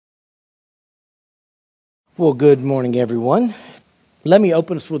Well, good morning, everyone. Let me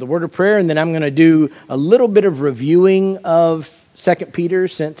open us with a word of prayer, and then I'm going to do a little bit of reviewing of 2 Peter,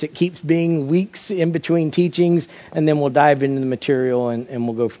 since it keeps being weeks in between teachings, and then we'll dive into the material, and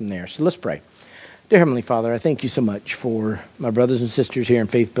we'll go from there. So let's pray. Dear Heavenly Father, I thank you so much for my brothers and sisters here in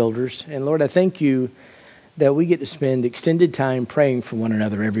Faith Builders. And Lord, I thank you that we get to spend extended time praying for one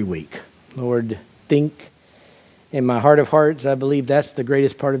another every week. Lord, think in my heart of hearts, I believe that's the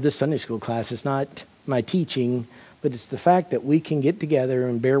greatest part of this Sunday school class. It's not my teaching, but it's the fact that we can get together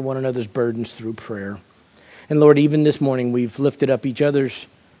and bear one another's burdens through prayer. And Lord, even this morning, we've lifted up each other's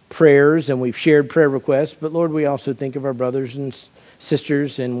prayers and we've shared prayer requests, but Lord, we also think of our brothers and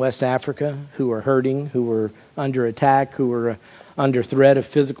sisters in West Africa who are hurting, who are under attack, who are under threat of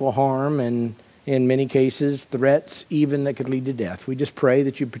physical harm, and in many cases, threats even that could lead to death. We just pray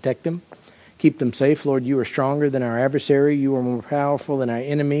that you protect them. Keep them safe. Lord, you are stronger than our adversary. You are more powerful than our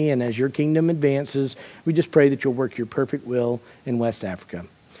enemy. And as your kingdom advances, we just pray that you'll work your perfect will in West Africa.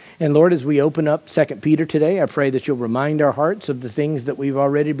 And Lord, as we open up 2 Peter today, I pray that you'll remind our hearts of the things that we've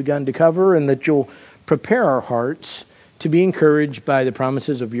already begun to cover, and that you'll prepare our hearts to be encouraged by the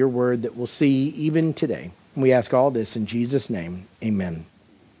promises of your word that we'll see even today. And we ask all this in Jesus' name. Amen.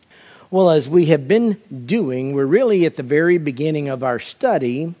 Well, as we have been doing, we're really at the very beginning of our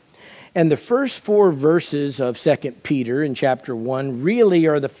study. And the first 4 verses of 2 Peter in chapter 1 really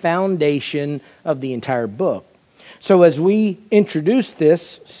are the foundation of the entire book. So as we introduced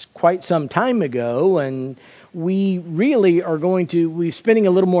this quite some time ago, and we really are we're spending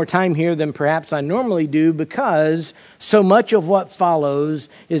a little more time here than perhaps I normally do, because so much of what follows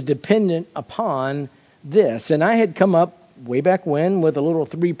is dependent upon this. And I had come up way back when with a little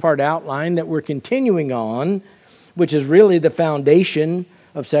 3-part outline that we're continuing on, which is really the foundation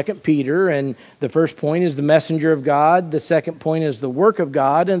of 2 Peter, and the first point is the messenger of God, the second point is the work of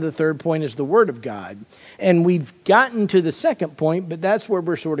God, and the third point is the word of God. And we've gotten to the second point, but that's where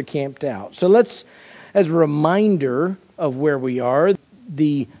we're sort of camped out. So let's, as a reminder of where we are,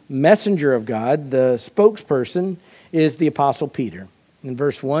 the messenger of God, the spokesperson, is the Apostle Peter. In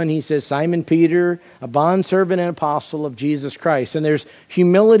verse 1, he says, Simon Peter, a bondservant and apostle of Jesus Christ. And there's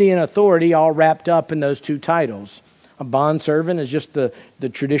humility and authority all wrapped up in those 2 titles. A bondservant is just the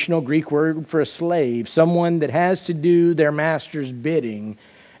traditional Greek word for a slave, someone that has to do their master's bidding.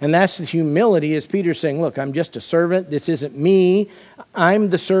 And that's the humility, as Peter's saying, look, I'm just a servant. This isn't me. I'm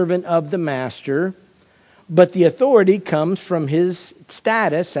the servant of the master. But the authority comes from his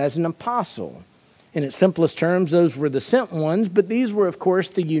status as an apostle. In its simplest terms, those were the sent ones, but these were, of course,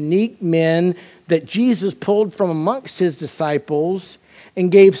 the unique men that Jesus pulled from amongst his disciples and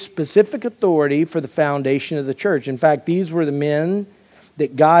gave specific authority for the foundation of the church. In fact, these were the men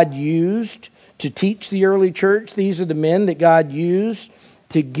that God used to teach the early church. These are the men that God used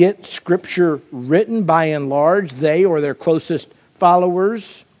to get Scripture written by and large, they or their closest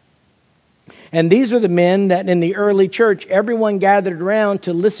followers. And these are the men that in the early church, everyone gathered around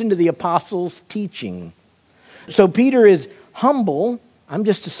to listen to the apostles' teaching. So Peter is humble. I'm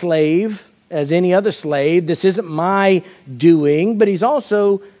just a slave, as any other slave. This isn't my doing, but he's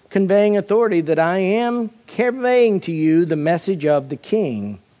also conveying authority that I am conveying to you the message of the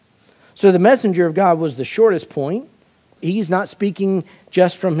King. So the messenger of God was the shortest point. He's not speaking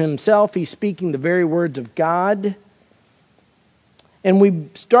just from himself. He's speaking the very words of God. And we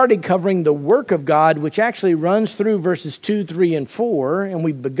started covering the work of God, which actually runs through verses 2, 3, and 4. And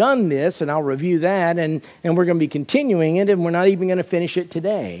we've begun this, and I'll review that, and we're going to be continuing it, and we're not even going to finish it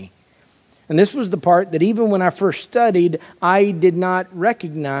today. And this was the part that even when I first studied, I did not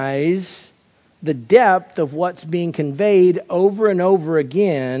recognize the depth of what's being conveyed over and over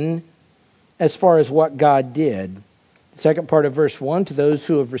again as far as what God did. The second part of verse 1, to those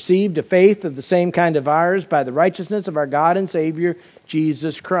who have received a faith of the same kind of ours by the righteousness of our God and Savior,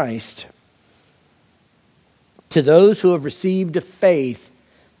 Jesus Christ. To those who have received a faith,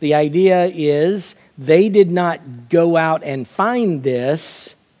 the idea is they did not go out and find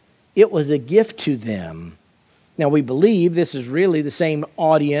this. It was a gift to them. Now we believe this is really the same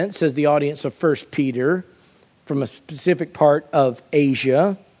audience as the audience of 1 Peter from a specific part of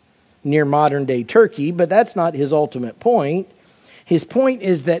Asia, near modern-day Turkey, but that's not his ultimate point. His point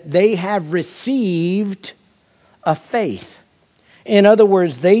is that they have received a faith. In other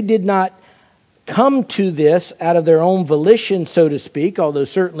words, they did not come to this out of their own volition, so to speak, although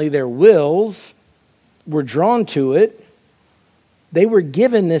certainly their wills were drawn to it. They were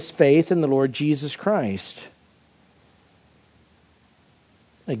given this faith in the Lord Jesus Christ.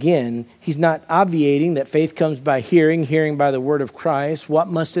 Again, he's not obviating that faith comes by hearing, hearing by the word of Christ. What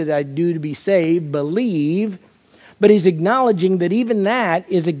must I do to be saved? Believe. But he's acknowledging that even that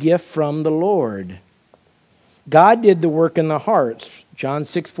is a gift from the Lord. God did the work in the hearts. John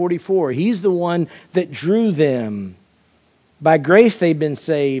 6:44. He's the one that drew them. By grace they've been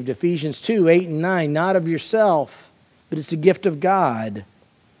saved. Ephesians 2:8 and 9. Not of yourself, but it's a gift of God.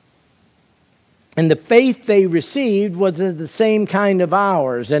 And the faith they received was the same kind of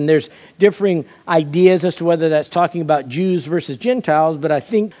ours. And there's differing ideas as to whether that's talking about Jews versus Gentiles. But I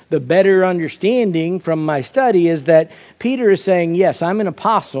think the better understanding from my study is that Peter is saying, yes, I'm an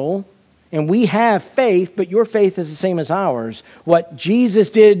apostle, and we have faith, but your faith is the same as ours. What Jesus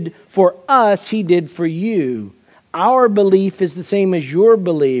did for us, He did for you. Our belief is the same as your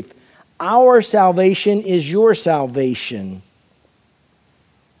belief. Our salvation is your salvation.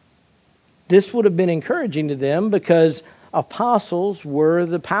 This would have been encouraging to them because apostles were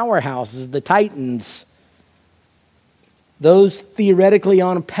the powerhouses, the titans. Those theoretically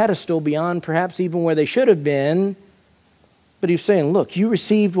on a pedestal beyond perhaps even where they should have been. But he's saying, look, you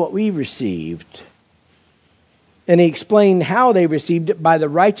received what we received. And he explained how they received it by the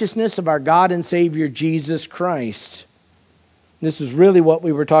righteousness of our God and Savior Jesus Christ. This is really what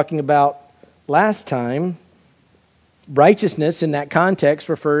we were talking about last time. Righteousness in that context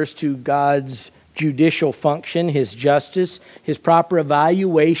refers to God's judicial function, His justice, His proper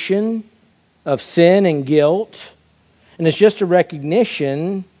evaluation of sin and guilt. And it's just a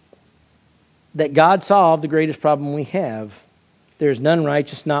recognition that God solved the greatest problem we have. There is none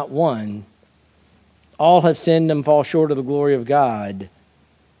righteous, not one. All have sinned and fall short of the glory of God.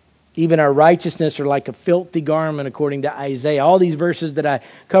 Even our righteousness are like a filthy garment, according to Isaiah. All these verses that I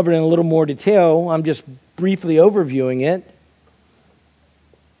covered in a little more detail, I'm just briefly overviewing it.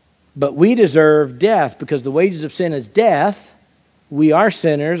 But we deserve death because the wages of sin is death. We are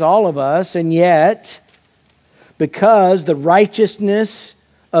sinners, all of us, and yet, because the righteousness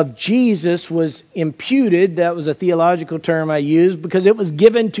of Jesus was imputed, that was a theological term I used, because it was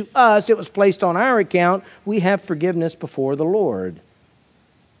given to us, it was placed on our account, we have forgiveness before the Lord.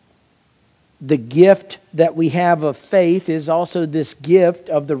 The gift that we have of faith is also this gift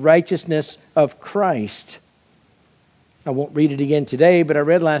of the righteousness of Christ. I won't read it again today, but I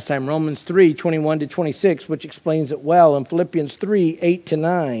read last time Romans 3:21-26, which explains it well, and Philippians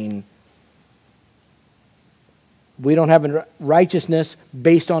 3:8-9. We don't have a righteousness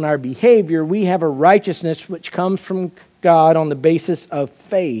based on our behavior. We have a righteousness which comes from God on the basis of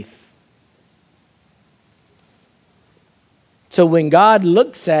faith. So when God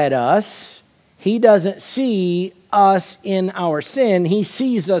looks at us, He doesn't see us in our sin. He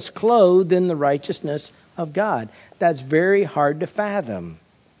sees us clothed in the righteousness of God. That's very hard to fathom.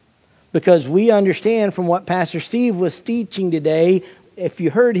 Because we understand from what Pastor Steve was teaching today, if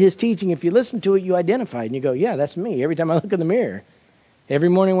you heard his teaching, if you listened to it, you identified. And you go, yeah, that's me. Every time I look in the mirror. Every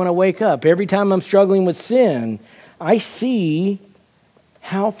morning when I wake up. Every time I'm struggling with sin. I see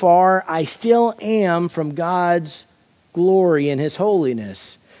how far I still am from God's glory and His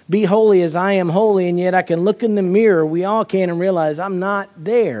holiness. Be holy as I am holy, and yet I can look in the mirror, we all can, and realize I'm not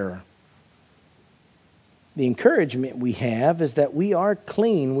there. The encouragement we have is that we are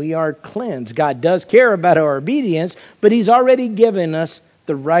clean, we are cleansed. God does care about our obedience, but He's already given us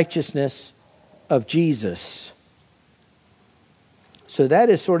the righteousness of Jesus. So that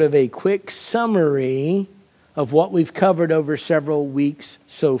is sort of a quick summary of what we've covered over several weeks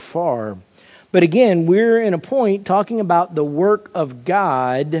so far. But again, we're in a point talking about the work of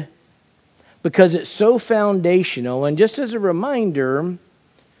God because it's so foundational. And just as a reminder,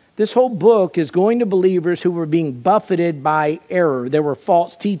 this whole book is going to believers who were being buffeted by error. There were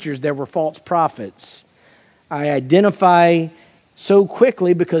false teachers, there were false prophets. I identify so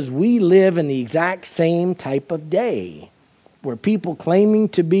quickly because we live in the exact same type of day where people claiming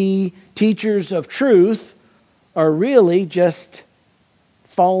to be teachers of truth are really just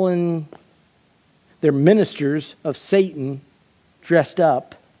fallen. They're ministers of Satan dressed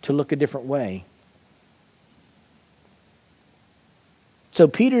up to look a different way. So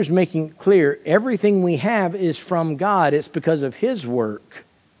Peter's making it clear everything we have is from God. It's because of His work.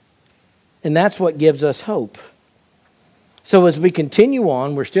 And that's what gives us hope. So as we continue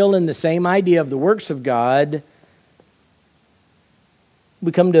on, we're still in the same idea of the works of God.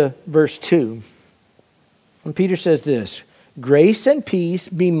 We come to verse 2. And Peter says this, grace and peace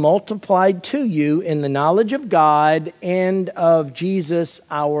be multiplied to you in the knowledge of God and of Jesus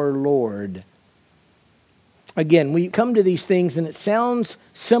our Lord. Again, we come to these things and it sounds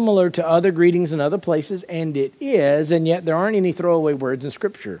similar to other greetings in other places, and it is, and yet there aren't any throwaway words in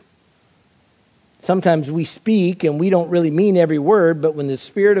Scripture. Sometimes we speak and we don't really mean every word, but when the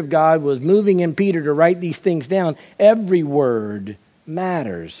Spirit of God was moving in Peter to write these things down, every word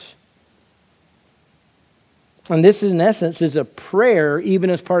matters. And this, in essence, is a prayer even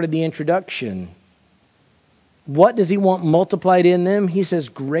as part of the introduction. What does he want multiplied in them? He says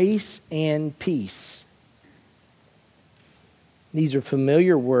grace and peace. These are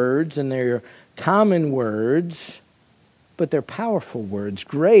familiar words and they're common words, but they're powerful words.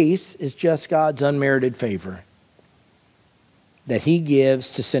 Grace is just God's unmerited favor that he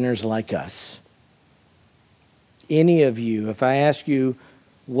gives to sinners like us. Any of you, if I ask you,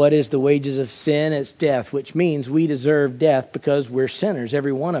 what is the wages of sin? It's death, which means we deserve death because we're sinners,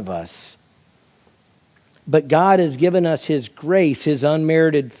 every one of us. But God has given us his grace, his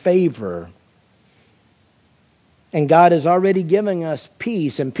unmerited favor. And God is already giving us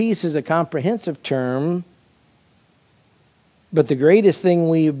peace. And peace is a comprehensive term. But the greatest thing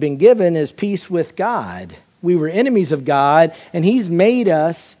we've been given is peace with God. We were enemies of God, and he's made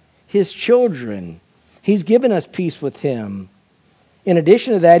us his children. He's given us peace with him. In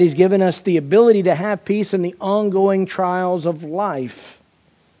addition to that, he's given us the ability to have peace in the ongoing trials of life,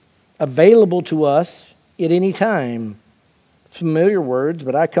 available to us at any time. Familiar words,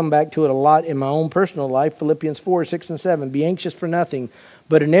 but I come back to it a lot in my own personal life. Philippians 4, 6, and 7. Be anxious for nothing,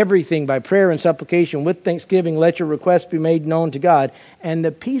 but in everything, by prayer and supplication, with thanksgiving, let your requests be made known to God. And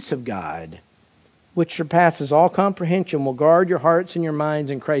the peace of God, which surpasses all comprehension, will guard your hearts and your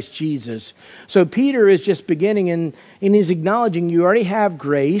minds in Christ Jesus. So Peter is just beginning and he's acknowledging you already have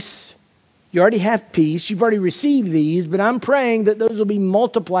grace, you already have peace, you've already received these, but I'm praying that those will be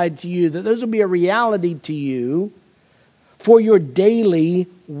multiplied to you, that those will be a reality to you for your daily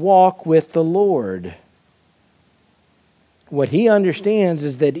walk with the Lord. What he understands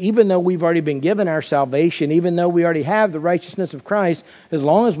is that even though we've already been given our salvation, even though we already have the righteousness of Christ, as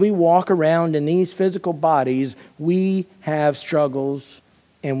long as we walk around in these physical bodies, we have struggles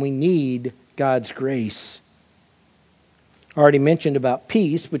and we need God's grace. I already mentioned about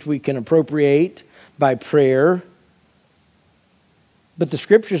peace, which we can appropriate by prayer. But the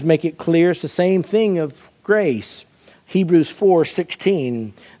scriptures make it clear it's the same thing of grace. Hebrews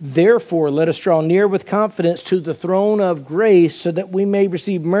 4:16. Therefore, let us draw near with confidence to the throne of grace so that we may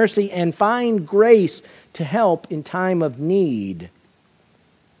receive mercy and find grace to help in time of need.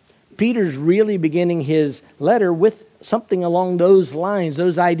 Peter's really beginning his letter with something along those lines,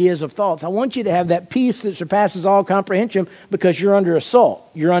 those ideas of thoughts. I want you to have that peace that surpasses all comprehension because you're under assault,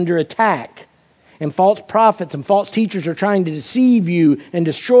 you're under attack. And false prophets and false teachers are trying to deceive you and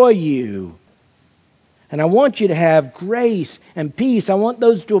destroy you. And I want you to have grace and peace. I want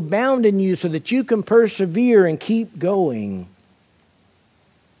those to abound in you so that you can persevere and keep going.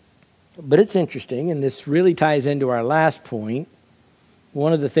 But it's interesting, and this really ties into our last point.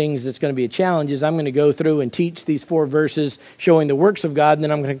 One of the things that's going to be a challenge is I'm going to go through and teach these 4 verses showing the works of God, and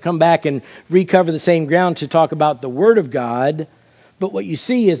then I'm going to come back and recover the same ground to talk about the Word of God. But what you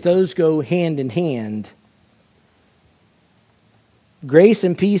see is those go hand in hand. Grace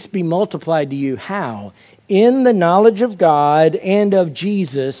and peace be multiplied to you. How? In the knowledge of God and of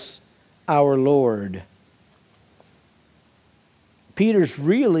Jesus our Lord. Peter's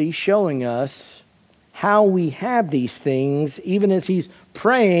really showing us how we have these things, even as he's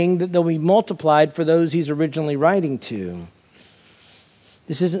praying that they'll be multiplied for those he's originally writing to.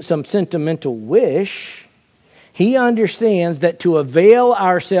 This isn't some sentimental wish. He understands that to avail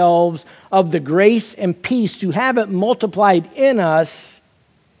ourselves of the grace and peace, to have it multiplied in us,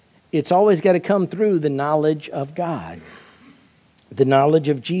 it's always got to come through the knowledge of God, the knowledge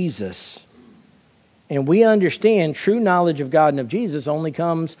of Jesus. And we understand true knowledge of God and of Jesus only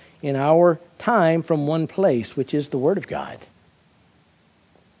comes in our time from one place, which is the Word of God.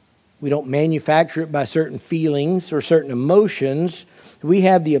 We don't manufacture it by certain feelings or certain emotions. We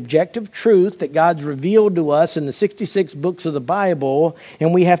have the objective truth that God's revealed to us in the 66 books of the Bible,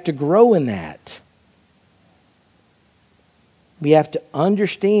 and we have to grow in that. We have to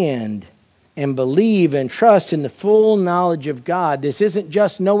understand and believe and trust in the full knowledge of God. This isn't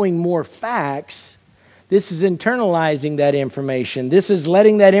just knowing more facts. This is internalizing that information. This is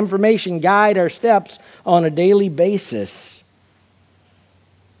letting that information guide our steps on a daily basis.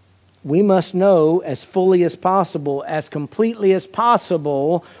 We must know as fully as possible, as completely as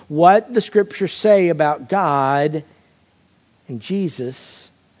possible, what the Scriptures say about God and Jesus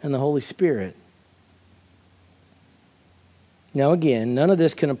and the Holy Spirit. Now again, none of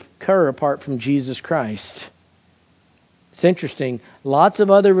this can occur apart from Jesus Christ. It's interesting. Lots of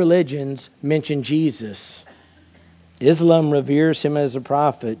other religions mention Jesus. Islam reveres him as a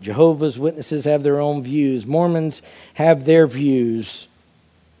prophet. Jehovah's Witnesses have their own views. Mormons have their views.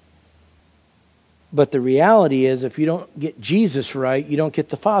 But the reality is, if you don't get Jesus right, you don't get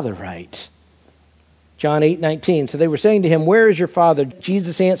the Father right. John 8:19. So they were saying to him, "Where is your Father?"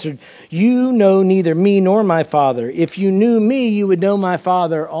 Jesus answered, "You know neither me nor my Father. If you knew me, you would know my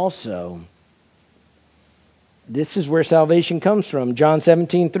Father also." This is where salvation comes from. John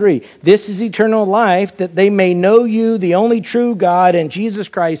 17:3. This is eternal life, that they may know you, the only true God, and Jesus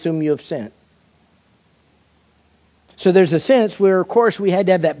Christ whom you have sent. So there's a sense where, of course, we had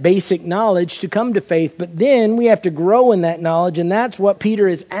to have that basic knowledge to come to faith, but then we have to grow in that knowledge, and that's what Peter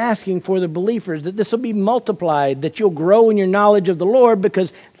is asking for the believers, that this will be multiplied, that you'll grow in your knowledge of the Lord,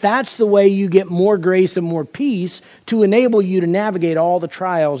 because that's the way you get more grace and more peace to enable you to navigate all the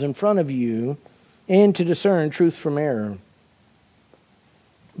trials in front of you and to discern truth from error.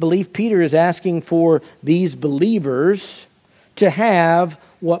 I believe Peter is asking for these believers to have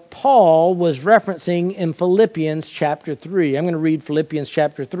what Paul was referencing in Philippians chapter 3. I'm going to read Philippians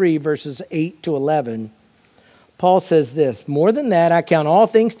chapter 3, verses 8 to 11. Paul says this, "More than that, I count all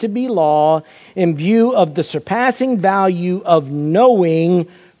things to be law in view of the surpassing value of knowing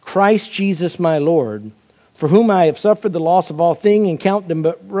Christ Jesus my Lord, for whom I have suffered the loss of all things and count them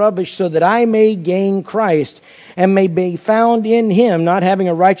but rubbish, so that I may gain Christ and may be found in him, not having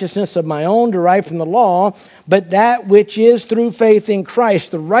a righteousness of my own derived from the law, but that which is through faith in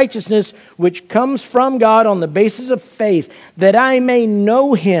Christ, the righteousness which comes from God on the basis of faith, that I may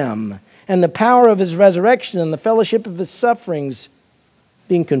know him and the power of his resurrection and the fellowship of his sufferings,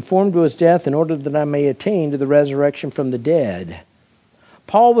 being conformed to his death, in order that I may attain to the resurrection from the dead."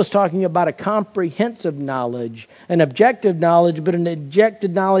 Paul was talking about a comprehensive knowledge, an objective knowledge, but an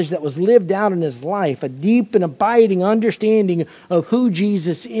objective knowledge that was lived out in his life, a deep and abiding understanding of who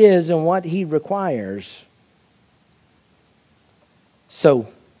Jesus is and what he requires. So,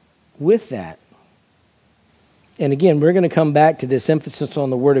 with that, and again, we're going to come back to this emphasis on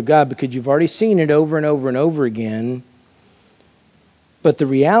the Word of God because you've already seen it over and over and over again. But the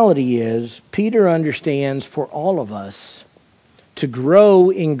reality is, Peter understands for all of us, to grow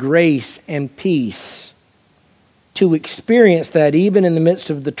in grace and peace, to experience that even in the midst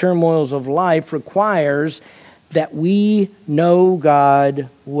of the turmoils of life, requires that we know God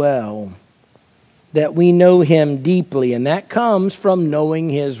well, that we know him deeply, and that comes from knowing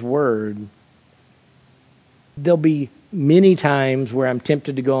his Word. There'll be many times where I'm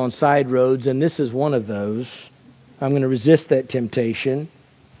tempted to go on side roads, and this is one of those. I'm going to resist that temptation.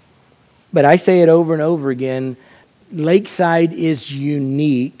 But I say it over and over again, Lakeside is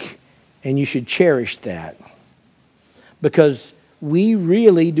unique, and you should cherish that. Because we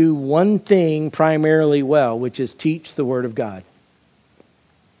really do one thing primarily well, which is teach the Word of God.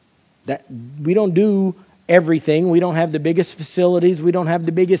 That we don't do everything. We don't have the biggest facilities. We don't have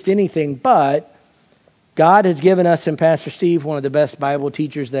the biggest anything. But God has given us in Pastor Steve one of the best Bible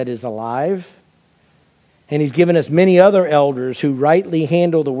teachers that is alive. And he's given us many other elders who rightly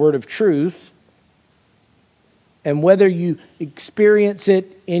handle the word of truth. And whether you experience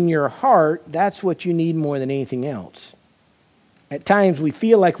it in your heart, that's what you need more than anything else. At times we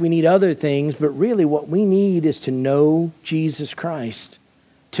feel like we need other things, but really what we need is to know Jesus Christ,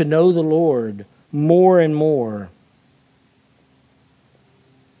 to know the Lord more and more.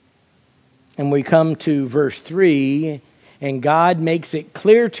 And we come to verse 3, and God makes it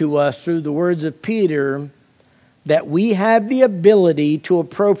clear to us through the words of Peter that we have the ability to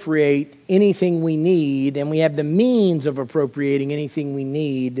appropriate anything we need, and we have the means of appropriating anything we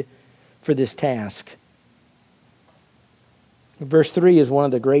need for this task. Verse 3 is one of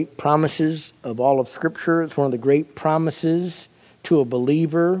the great promises of all of Scripture. It's one of the great promises to a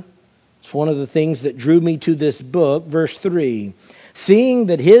believer. It's one of the things that drew me to this book. Verse 3, seeing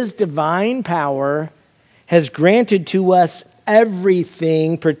that his divine power has granted to us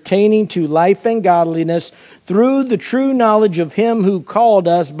everything pertaining to life and godliness through the true knowledge of him who called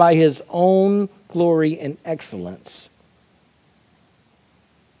us by his own glory and excellence.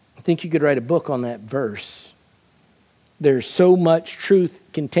 I think you could write a book on that verse. There's so much truth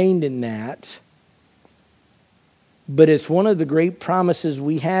contained in that. But it's one of the great promises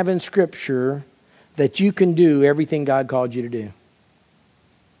we have in Scripture that you can do everything God called you to do.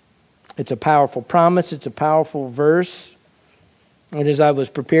 It's a powerful promise. It's a powerful verse. And as I was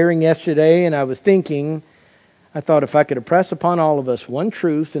preparing yesterday and I was thinking, I thought if I could impress upon all of us one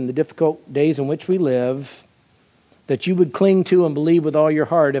truth in the difficult days in which we live that you would cling to and believe with all your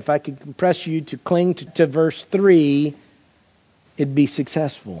heart, if I could impress you to cling to verse 3, it'd be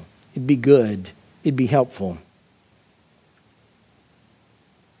successful. It'd be good. It'd be helpful.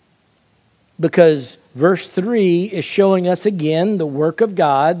 Because verse 3 is showing us again the work of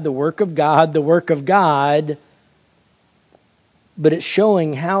God, the work of God, the work of God. But it's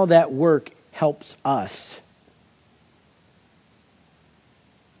showing how that work helps us.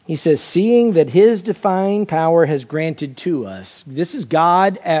 He says, seeing that his divine power has granted to us. This is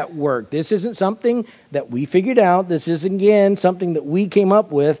God at work. This isn't something that we figured out. This isn't, again, something that we came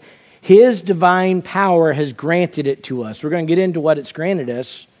up with. His divine power has granted it to us. We're going to get into what it's granted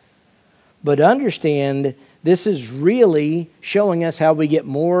us. But understand, this is really showing us how we get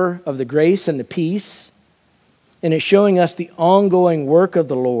more of the grace and the peace. And it's showing us the ongoing work of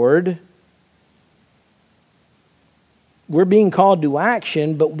the Lord. We're being called to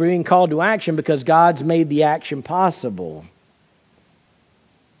action, but we're being called to action because God's made the action possible.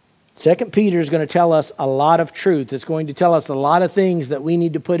 2 Peter is going to tell us a lot of truth. It's going to tell us a lot of things that we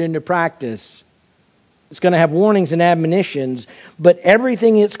need to put into practice. It's going to have warnings and admonitions, but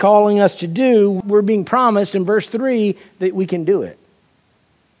everything it's calling us to do, we're being promised in verse 3 that we can do it.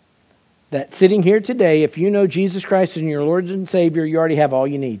 That sitting here today, if you know Jesus Christ as your Lord and Savior, you already have all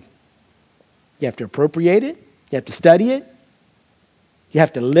you need. You have to appropriate it. You have to study it. You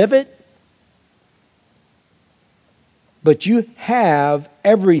have to live it. But you have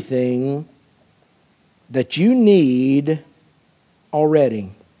everything that you need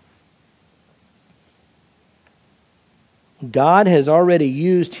already. God has already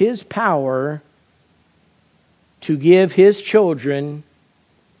used His power to give His children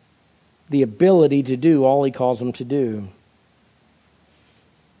the ability to do all He calls them to do.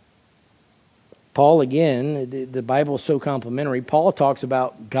 Paul, again, the Bible is so complimentary. Paul talks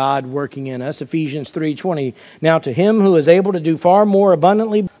about God working in us. Ephesians 3:20. Now to Him who is able to do far more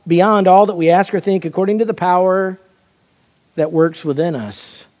abundantly beyond all that we ask or think, according to the power that works within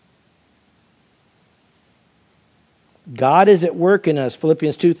us. God is at work in us.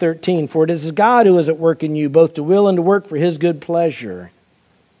 Philippians 2:13. For it is God who is at work in you, both to will and to work for His good pleasure.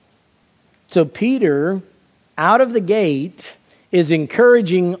 So Peter, out of the gate, is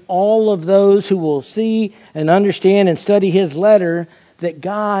encouraging all of those who will see and understand and study his letter that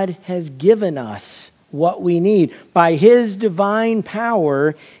God has given us what we need. By His divine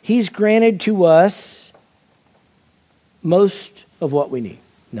power, He's granted to us most of what we need.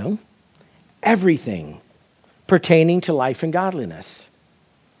 No, everything pertaining to life and godliness.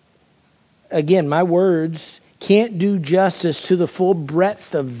 Again, my words can't do justice to the full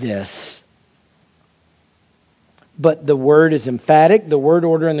breadth of this. But the word is emphatic, the word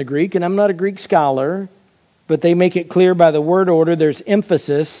order in the Greek, and I'm not a Greek scholar, but they make it clear by the word order, there's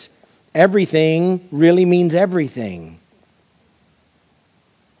emphasis. Everything really means everything.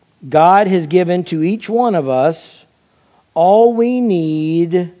 God has given to each one of us all we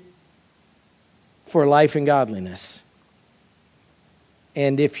need for life and godliness.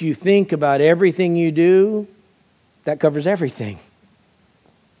 And if you think about everything you do, that covers everything.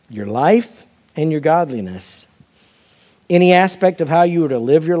 Your life and your godliness. Any aspect of how you are to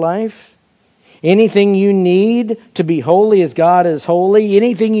live your life. Anything you need to be holy as God is holy.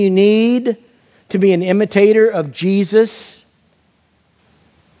 Anything you need to be an imitator of Jesus.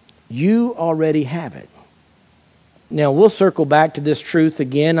 You already have it. Now, we'll circle back to this truth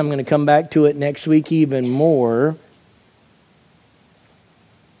again. I'm going to come back to it next week even more.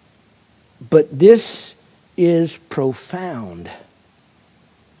 But this is profound.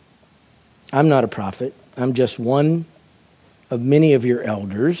 I'm not a prophet. I'm just one of many of your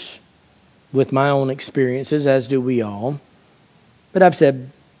elders with my own experiences, as do we all. But I've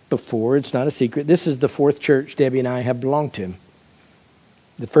said before, it's not a secret, this is the fourth church Debbie and I have belonged to.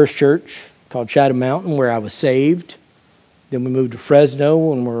 The first church, called Shadow Mountain, where I was saved. Then we moved to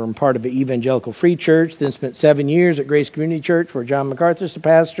Fresno, and we're part of an evangelical free church. Then spent 7 years at Grace Community Church, where John MacArthur's the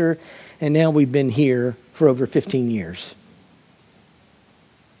pastor. And now we've been here for over 15 years.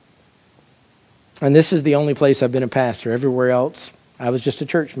 And this is the only place I've been a pastor. Everywhere else, I was just a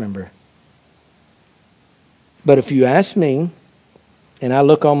church member. But if you ask me, and I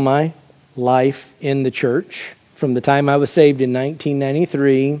look on my life in the church, from the time I was saved in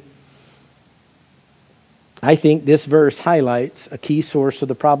 1993, I think this verse highlights a key source of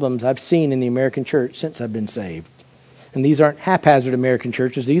the problems I've seen in the American church since I've been saved. And these aren't haphazard American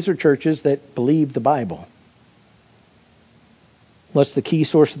churches. These are churches that believe the Bible. What's the key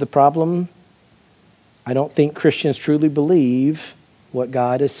source of the problem? I don't think Christians truly believe what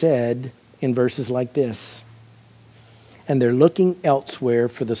God has said in verses like this. And they're looking elsewhere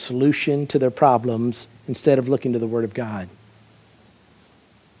for the solution to their problems instead of looking to the Word of God.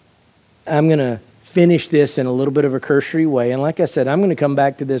 I'm going to finish this in a little bit of a cursory way. And like I said, I'm going to come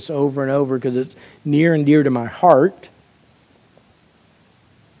back to this over and over because it's near and dear to my heart.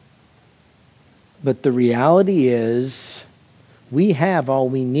 But the reality is, we have all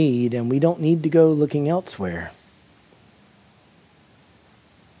we need, and we don't need to go looking elsewhere.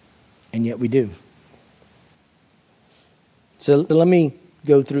 And yet we do. So let me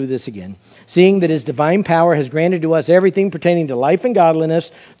go through this again. Seeing that His divine power has granted to us everything pertaining to life and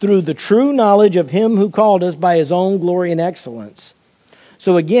godliness through the true knowledge of Him who called us by His own glory and excellence.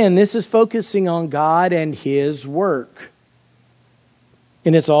 So again, this is focusing on God and His work.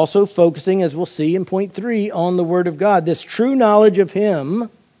 And it's also focusing, as we'll see in point 3, on the Word of God. This true knowledge of Him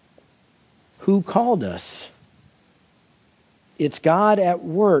who called us. It's God at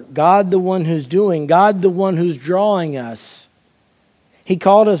work. God the one who's doing. God the one who's drawing us. He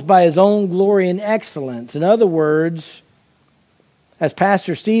called us by His own glory and excellence. In other words, as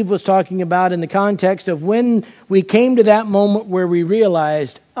Pastor Steve was talking about in the context of when we came to that moment where we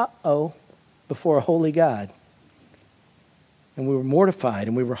realized, before a holy God. And we were mortified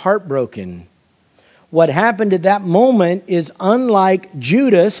and we were heartbroken. What happened at that moment is unlike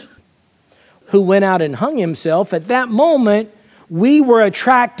Judas, who went out and hung himself. At that moment, we were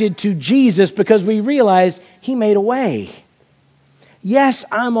attracted to Jesus because we realized He made a way. Yes,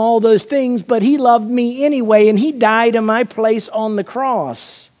 I'm all those things, but He loved me anyway, and He died in my place on the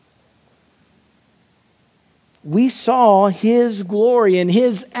cross. We saw His glory and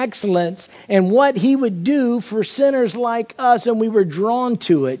His excellence and what He would do for sinners like us, and we were drawn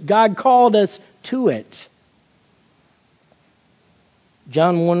to it. God called us to it.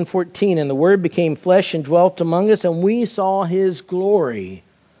 John 1:14, and the Word became flesh and dwelt among us, and we saw His glory.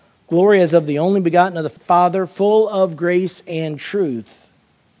 Glory as of the only begotten of the Father, full of grace and truth.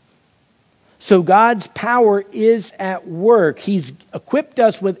 So God's power is at work. He's equipped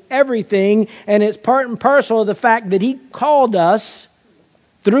us with everything, and it's part and parcel of the fact that He called us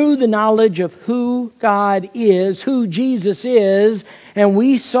through the knowledge of who God is, who Jesus is, and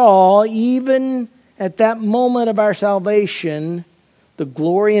we saw, even at that moment of our salvation, the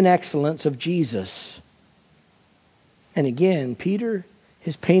glory and excellence of Jesus. And again, Peter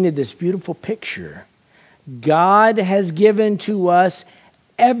has painted this beautiful picture. God has given to us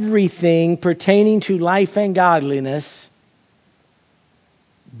everything pertaining to life and godliness,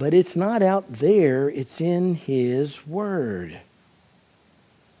 but it's not out there, it's in His Word.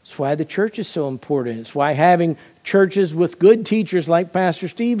 It's why the church is so important. It's why having churches with good teachers like Pastor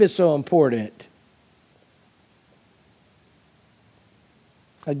Steve is so important.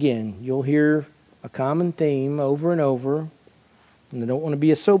 Again, you'll hear a common theme over and over, and I don't want to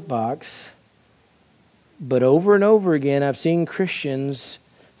be a soapbox, but over and over again I've seen Christians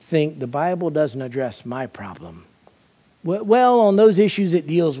think the Bible doesn't address my problem. Well, on those issues it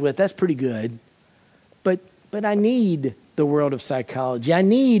deals with, that's pretty good. But I need the world of psychology. I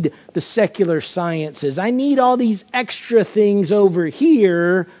need the secular sciences. I need all these extra things over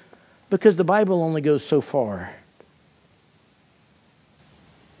here because the Bible only goes so far.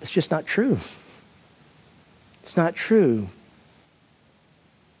 It's just not true. It's not true.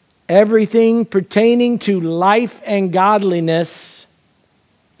 Everything pertaining to life and godliness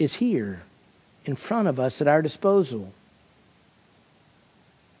is here in front of us at our disposal.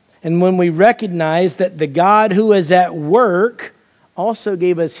 And when we recognize that the God who is at work also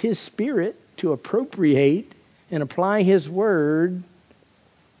gave us His Spirit to appropriate and apply His Word,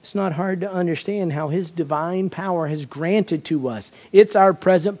 it's not hard to understand how His divine power has granted to us. It's our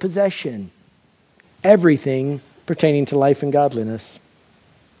present possession. Everything pertaining to life and godliness.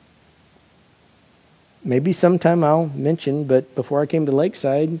 Maybe sometime I'll mention, but before I came to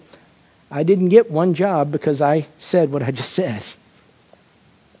Lakeside, I didn't get one job because I said what I just said.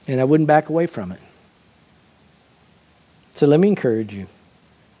 And I wouldn't back away from it. So let me encourage you.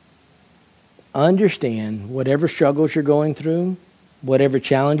 Understand whatever struggles you're going through, whatever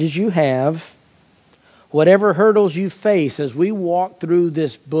challenges you have, whatever hurdles you face as we walk through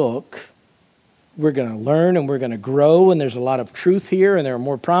this book, we're going to learn and we're going to grow, and there's a lot of truth here, and there are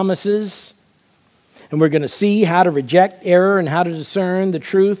more promises. And we're going to see how to reject error and how to discern the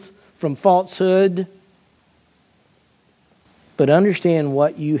truth from falsehood. But understand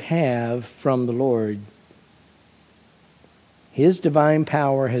what you have from the Lord. His divine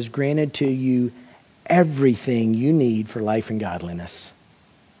power has granted to you everything you need for life and godliness.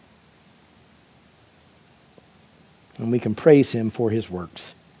 And we can praise Him for His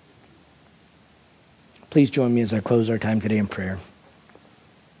works. Please join me as I close our time today in prayer.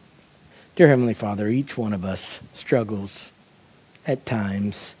 Dear Heavenly Father, each one of us struggles at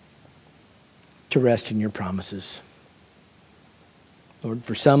times to rest in Your promises. Lord,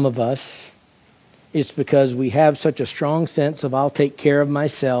 for some of us, it's because we have such a strong sense of I'll take care of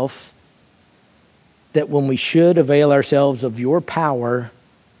myself that when we should avail ourselves of Your power,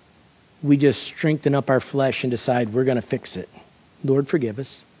 we just strengthen up our flesh and decide we're going to fix it. Lord, forgive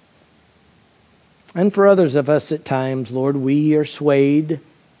us. And for others of us at times, Lord, we are swayed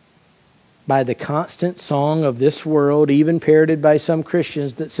by the constant song of this world, even parroted by some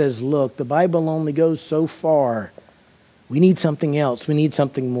Christians, that says, look, the Bible only goes so far. We need something else. We need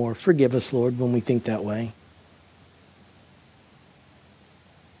something more. Forgive us, Lord, when we think that way.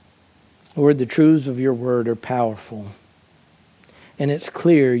 Lord, the truths of your word are powerful. And it's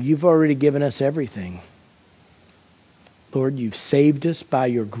clear you've already given us everything. Lord, you've saved us by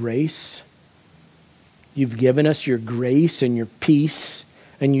your grace. You've given us your grace and your peace,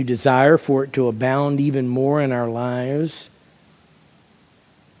 and you desire for it to abound even more in our lives.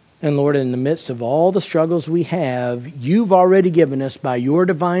 And Lord, in the midst of all the struggles we have, you've already given us by your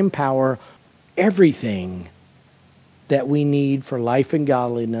divine power everything that we need for life and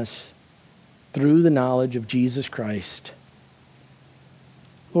godliness through the knowledge of Jesus Christ.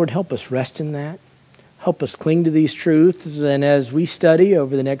 Lord, help us rest in that. Help us cling to these truths. And as we study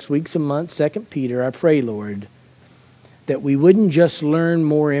over the next weeks and months, 2 Peter, I pray, Lord, that we wouldn't just learn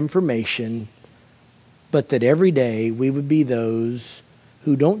more information, but that every day we would be those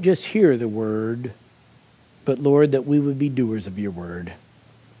who don't just hear the word, but, Lord, that we would be doers of your word.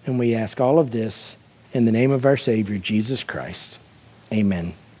 And we ask all of this in the name of our Savior, Jesus Christ.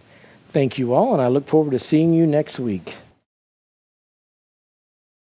 Amen. Thank you all, and I look forward to seeing you next week.